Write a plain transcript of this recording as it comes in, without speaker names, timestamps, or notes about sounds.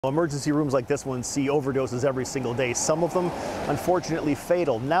Emergency rooms like this one see overdoses every single day, some of them unfortunately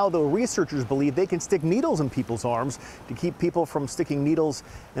fatal. Now, though, researchers believe they can stick needles in people's arms to keep people from sticking needles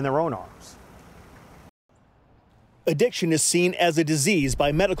in their own arms. Addiction is seen as a disease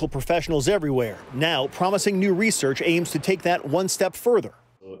by medical professionals everywhere. Now, promising new research aims to take that one step further.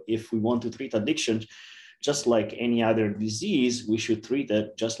 If we want to treat addiction just like any other disease, we should treat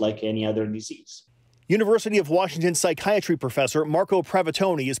it just like any other disease. University of Washington psychiatry professor Marco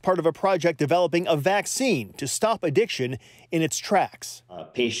Pravatoni is part of a project developing a vaccine to stop addiction in its tracks.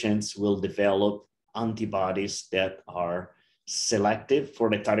 Patients will develop antibodies that are selective for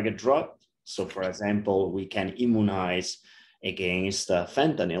the target drug. So, for example, we can immunize against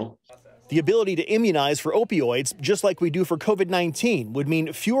fentanyl. The ability to immunize for opioids, just like we do for COVID-19, would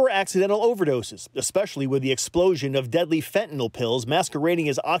mean fewer accidental overdoses, especially with the explosion of deadly fentanyl pills masquerading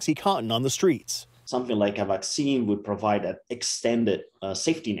as OxyContin on the streets. Something like a vaccine would provide an extended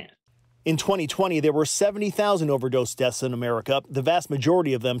safety net. In 2020, there were 70,000 overdose deaths in America, the vast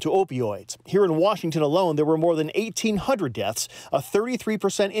majority of them to opioids. Here in Washington alone, there were more than 1,800 deaths, a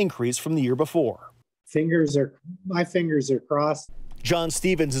 33% increase from the year before. My fingers are crossed. John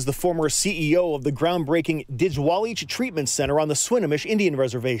Stevens is the former CEO of the groundbreaking Dijwalich Treatment Center on the Swinomish Indian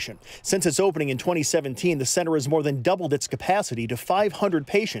Reservation. Since its opening in 2017, the center has more than doubled its capacity to 500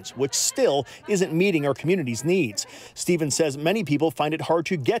 patients, which still isn't meeting our community's needs. Stevens says many people find it hard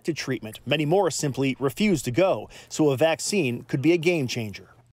to get to treatment. Many more simply refuse to go. So a vaccine could be a game changer.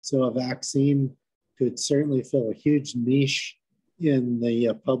 So a vaccine could certainly fill a huge niche in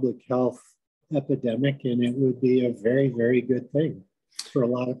the public health epidemic, and it would be a very, very good thing for a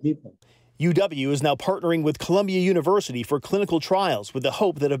lot of people. UW is now partnering with Columbia University for clinical trials with the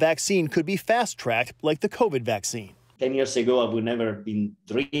hope that a vaccine could be fast-tracked like the COVID vaccine. 10 years ago, I would never have been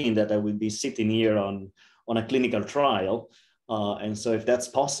dreaming that I would be sitting here on a clinical trial. And so if that's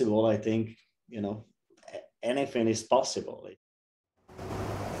possible, I think, anything is possible.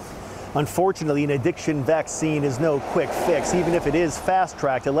 Unfortunately, an addiction vaccine is no quick fix. Even if it is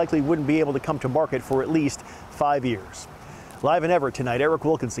fast-tracked, it likely wouldn't be able to come to market for at least 5 years. Live in Everett tonight, Eric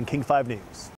Wilkinson, King 5 News.